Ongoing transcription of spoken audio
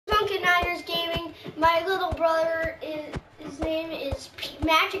my little brother his name is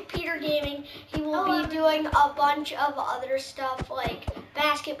Magic Peter Gaming. He will be doing a bunch of other stuff like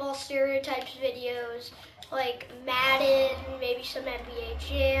basketball stereotypes videos, like Madden, maybe some NBA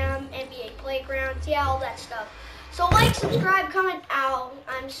Jam, NBA Playgrounds, yeah, all that stuff. So like, subscribe, comment. Ow,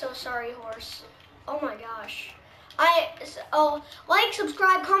 I'm so sorry, horse. Oh my gosh. Like,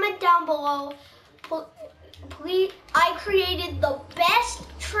 subscribe, comment down below. Please, I created the best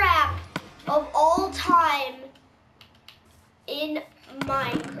trap of all time in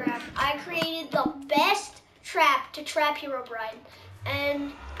Minecraft. I created the best trap to trap Herobrine.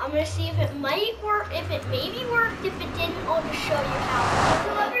 And I'm gonna see if it might work, if it maybe worked. If it didn't, I'll just show you how.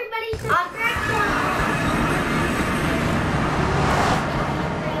 So everybody subscribe.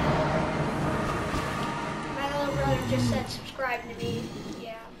 My little brother just said subscribe to me.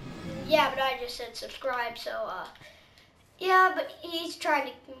 Yeah, but I just said subscribe, so yeah, but he's trying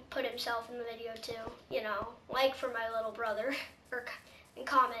to put himself in the video too, you know, like for my little brother, and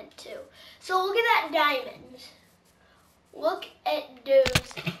comment too. So look at that diamond. Look at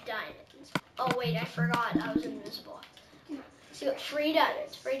those diamonds. Oh wait, I forgot I was invisible. See what, free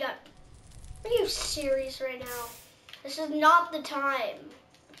diamonds, free diamonds. Are you serious right now? This is not the time.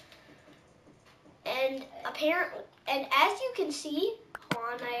 And apparently, and as you can see,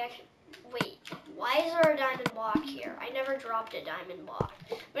 hold on, wait, why is there a diamond block here? I never dropped a diamond block.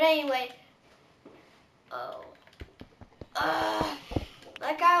 But anyway, that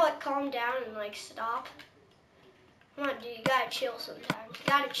guy, like, calm down and, like, stop. Come on, dude, you gotta chill sometimes. You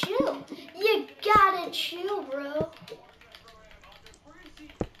gotta chill. You gotta chill, bro.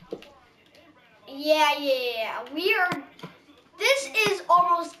 Yeah. This is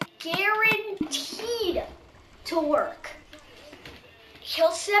almost guaranteed to work.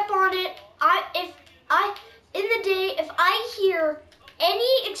 He'll step on it. If I hear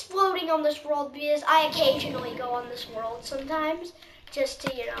any exploding on this world, because I occasionally go on this world sometimes, just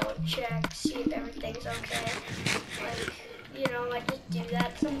to, you know, check, see if everything's okay. Like, you know, I just do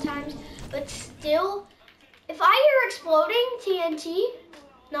that sometimes. But still, if I hear exploding TNT,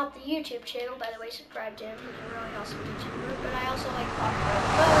 not the YouTube channel, by the way, subscribe to him, he's a really awesome YouTuber, but I also like Pop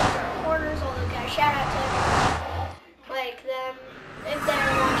Reporters, all those guys, shout out to everyone, like them, if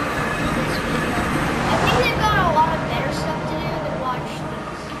they're watching this video. I think they've got a lot of better stuff to do than watch these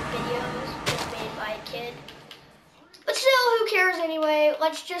videos just made by a kid. But still, who cares anyway?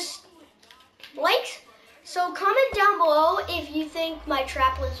 Let's just like. So comment down below if you think my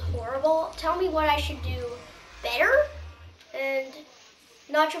trap was horrible. Tell me what I should do better. And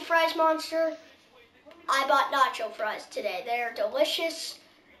nacho fries monster, I bought nacho fries today. They are delicious.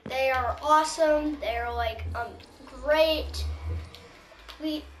 They are awesome. They're like great.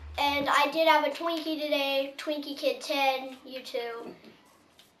 And I did have a Twinkie today, Twinkie Kid 10, YouTube.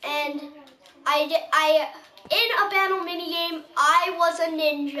 And in a battle minigame, I was a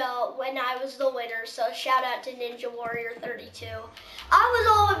ninja when I was the winner, so shout out to Ninja Warrior 32. I was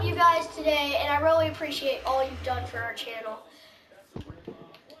all of you guys today, and I really appreciate all you've done for our channel.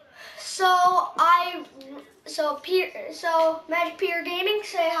 So Magic Peter Gaming,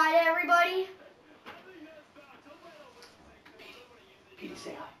 say hi to everybody. Petey,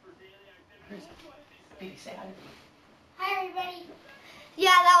 say hi. Petey, say hi. Hi, everybody. Yeah,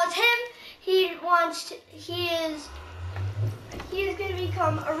 that was him. He is going to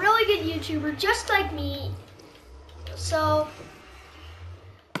become a really good YouTuber, just like me. So,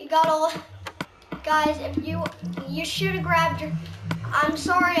 you got all, guys, if you should have grabbed your, I'm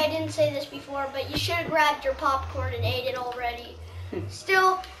sorry I didn't say this before, but you should have grabbed your popcorn and ate it already.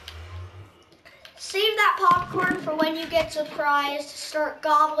 Still, save that popcorn for when you get surprised. Start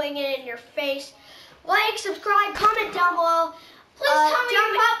gobbling it in your face. Like, subscribe, comment down below. Please tell me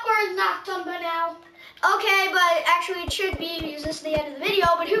your popcorn's not done by now. Okay, but actually it should be because this is the end of the video,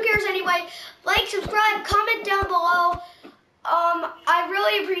 but who cares anyway. Like, subscribe, comment down below. I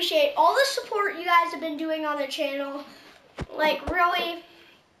really appreciate all the support you guys have been doing on the channel. Like, really,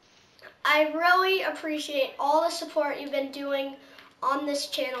 I really appreciate all the support you've been doing on this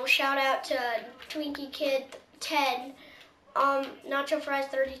channel. Shout out to Twinkie Kid 10, Nacho Fries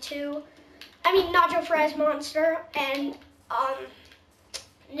 32, Nacho Fries Monster, and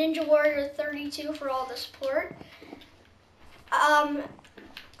Ninja Warrior 32 for all the support. On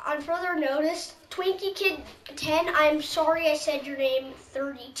further notice, Twinkie Kid 10, I'm sorry I said your name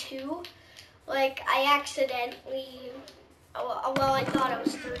 32. Like, I accidentally, well, I thought it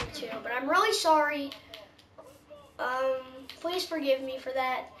was 32, but I'm really sorry. Please forgive me for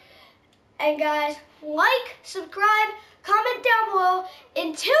that. And guys, like, subscribe, comment down below.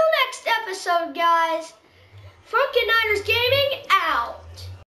 Until next episode, guys, FunkinNiners Gaming out.